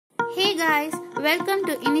Hey guys, welcome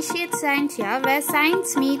to Initiate Scientia where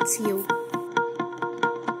science meets you.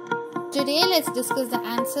 Today let's discuss the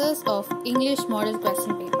answers of English model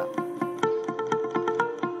question paper.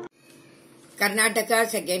 Karnataka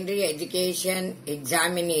Secondary Education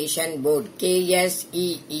Examination Board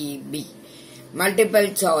KSEEB Multiple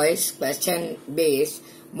Choice Question Based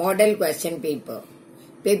Model Question Paper.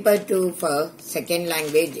 Paper 2 for Second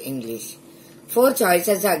Language English. 4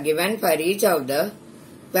 choices are given for each of the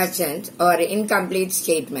questions or incomplete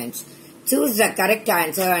statements. Choose the correct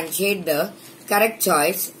answer and shade the correct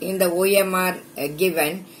choice in the OMR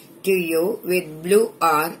given to you with blue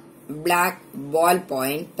or black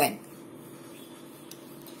ballpoint pen.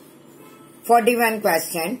 41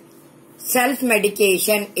 question.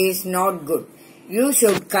 Self-medication is not good. You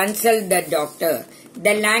should consult the doctor.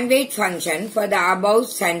 The language function for the above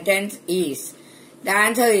sentence is. The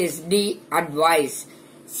answer is D. Advice.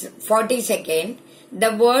 42nd.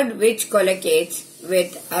 The word which collocates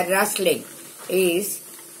with a rustling is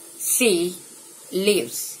C.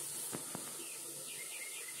 Leaves.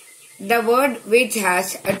 The word which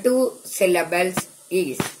has 2 syllables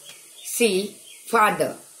is C.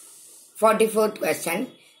 Father. 44th question.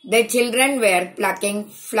 The children were plucking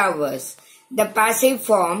flowers. The passive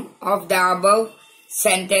form of the above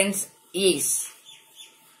sentence is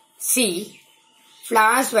C.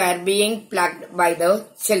 Flowers were being plucked by the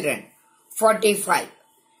children. 45.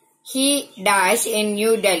 He dashed in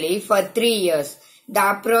New Delhi for 3 years.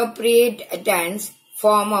 The appropriate tense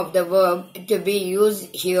form of the verb to be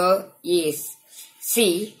used here is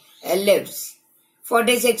C. Lives.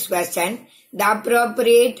 46th question. The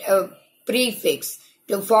appropriate prefix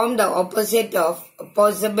to form the opposite of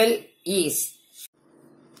possible is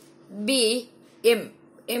B.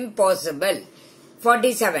 Impossible.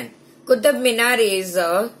 47. Qutub Minar is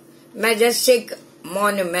a majestic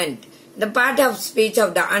monument. The part of speech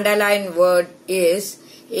of the underlined word is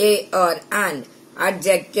a or an.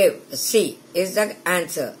 Adjective C is the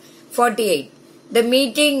answer. 48. The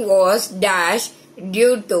meeting was dashed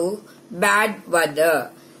due to bad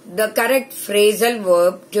weather. The correct phrasal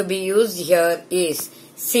verb to be used here is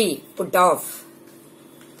C. Put off.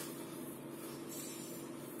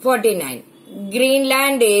 49.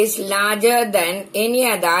 Greenland is larger than any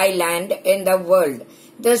other island in the world.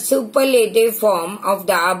 The superlative form of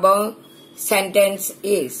the above sentence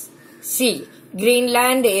is C.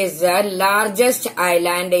 Greenland is the largest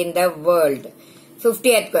island in the world.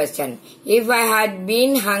 50th question. If I had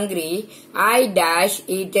been hungry, I dash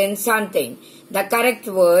eaten something. The correct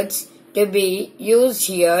words to be used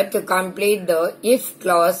here to complete the if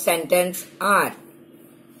clause sentence are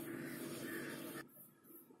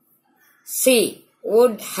C.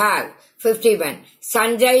 Would have. 51.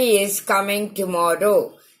 Sanjay is coming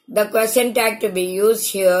tomorrow. The question tag to be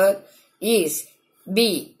used here is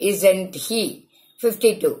B. Isn't he?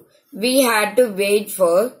 52. We had to wait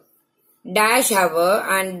for dash hour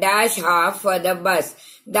and dash half for the bus.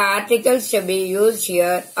 The articles to be used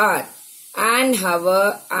here are an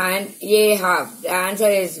hour and a half. The answer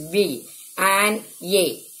is B. An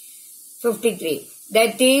a. 53.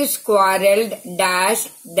 The thieves quarrelled dash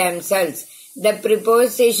themselves. The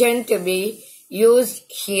preposition to be used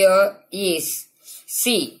here is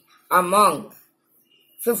C. Among.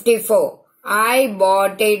 54. I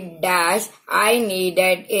bought it dash. I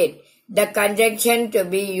needed it. The conjunction to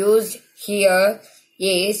be used here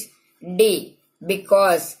is D.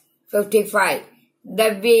 Because. 55.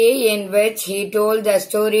 The way in which he told the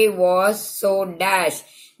story was so dash.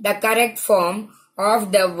 The correct form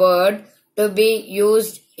of the word to be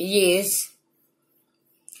used is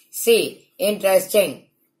C. Interesting.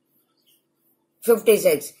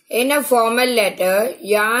 56. In a formal letter,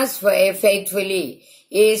 yours faithfully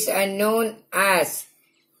is known as.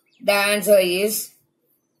 The answer is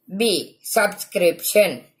B.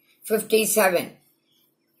 Subscription. 57.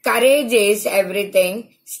 Courage is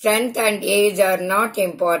everything. Strength and age are not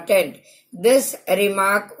important. This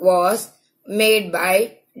remark was made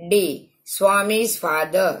by D. Swami's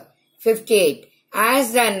father. 58.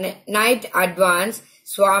 As the night advanced,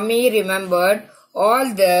 Swami remembered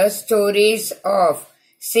all the stories of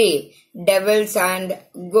C. Devils and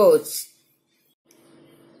ghosts.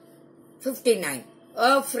 59.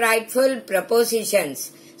 A frightful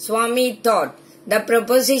propositions. Swami thought. The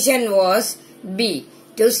proposition was B.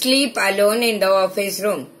 To sleep alone in the office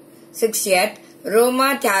room. 60th.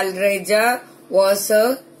 Roma Talreja was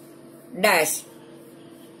a dash.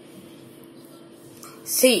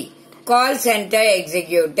 C. Call center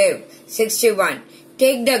executive. 61.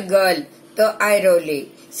 Take the girl to Airoli,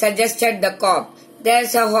 suggested the cop.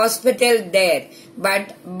 There's a hospital there,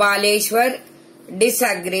 but Baleshwar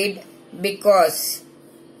disagreed because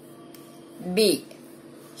B.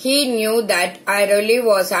 He knew that Airoli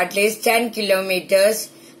was at least 10 kilometers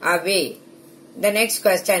away. The next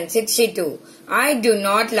question, 62. I do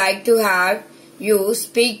not like to have you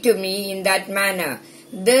speak to me in that manner.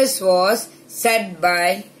 This was said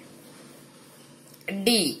by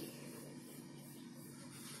D.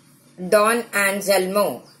 Don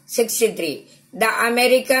Anselmo. 63. The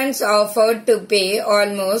Americans offered to pay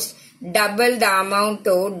almost double the amount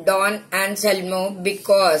to Don Anselmo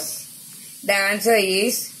because the answer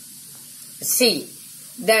is C.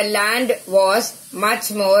 The land was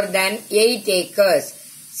much more than 8 acres.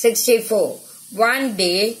 64. One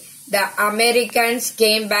day, the Americans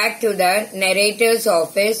came back to the narrator's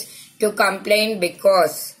office to complain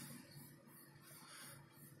because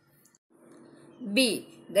B.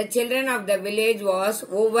 The children of the village was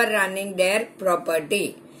overrunning their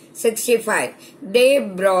property. 65. They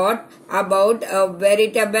brought about a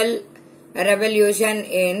veritable revolution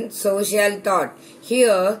in social thought.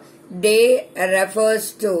 Here, they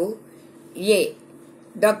refers to A.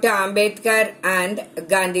 Dr. Ambedkar and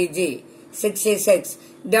Gandhiji. 66.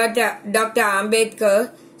 Dr.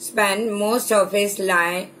 Ambedkar spent most of his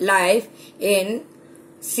life in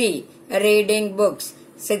C. Reading books.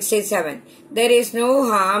 67. There is no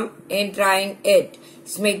harm in trying it,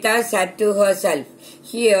 Smita said to herself.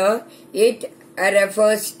 Here it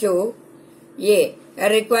refers to A.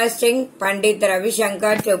 Requesting Pandit Ravi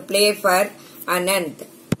Shankar to play for Anant.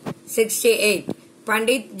 68.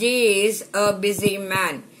 Pandit Ji is a busy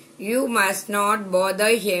man. You must not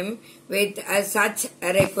bother him with such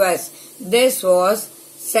a request. This was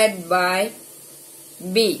said by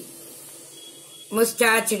B.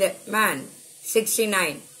 Mustached man.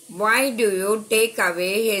 69. Why do you take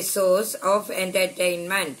away his source of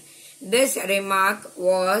entertainment? This remark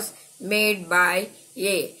was made by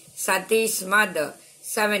A. Sati's mother.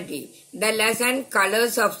 70. The lesson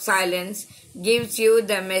Colors of Silence gives you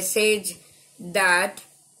the message that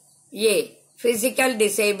A. Physical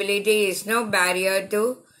disability is no barrier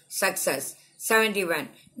to success. 71.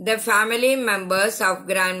 The family members of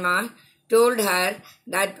grandma told her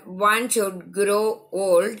that one should grow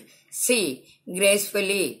old, C.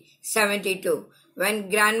 gracefully. 72. When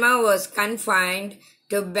grandma was confined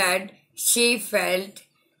to bed, she felt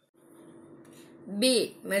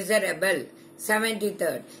B. miserable.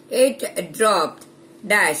 73rd. It dropped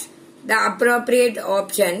dash. The appropriate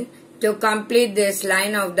option to complete this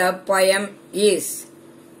line of the poem is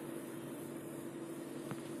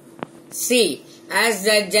C. As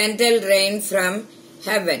the gentle rain from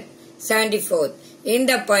heaven. 74th. In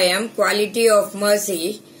the poem, quality of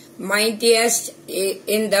mercy, mightiest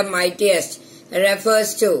in the mightiest,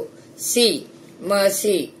 refers to C.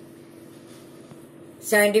 mercy.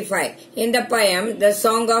 75. In the poem, The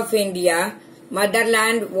Song of India,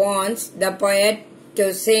 Motherland wants the poet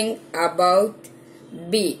to sing about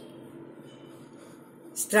B.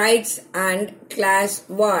 strikes and class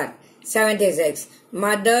war. 76.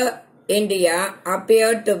 Mother India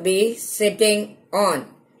appeared to be sitting on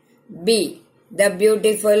B. the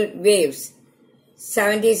beautiful waves.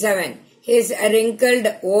 77. His wrinkled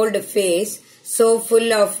old face, so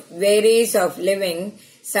full of worries of living,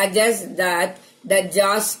 suggests that the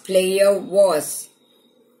jazz player was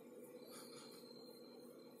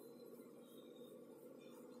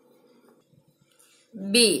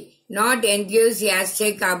B. not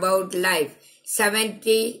enthusiastic about life.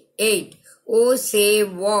 78. Oh, say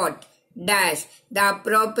what dash. The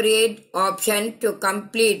appropriate option to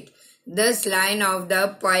complete this line of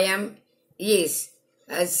the poem is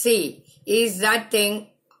C. Is that thing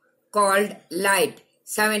called light.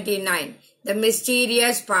 79. The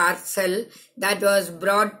mysterious parcel that was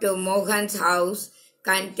brought to Mohan's house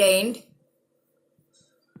contained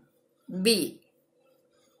B.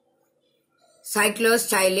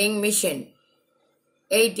 cyclostyling machine.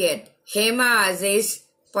 80th. Hema Aziz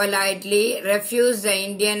politely refused the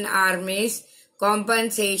Indian Army's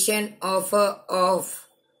compensation offer of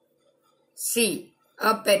C.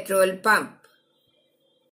 a petrol pump.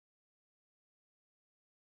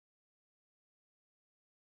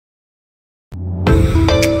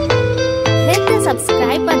 Hit the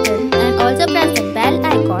subscribe button and also press the bell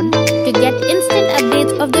icon to get instant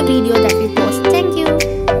updates of the video that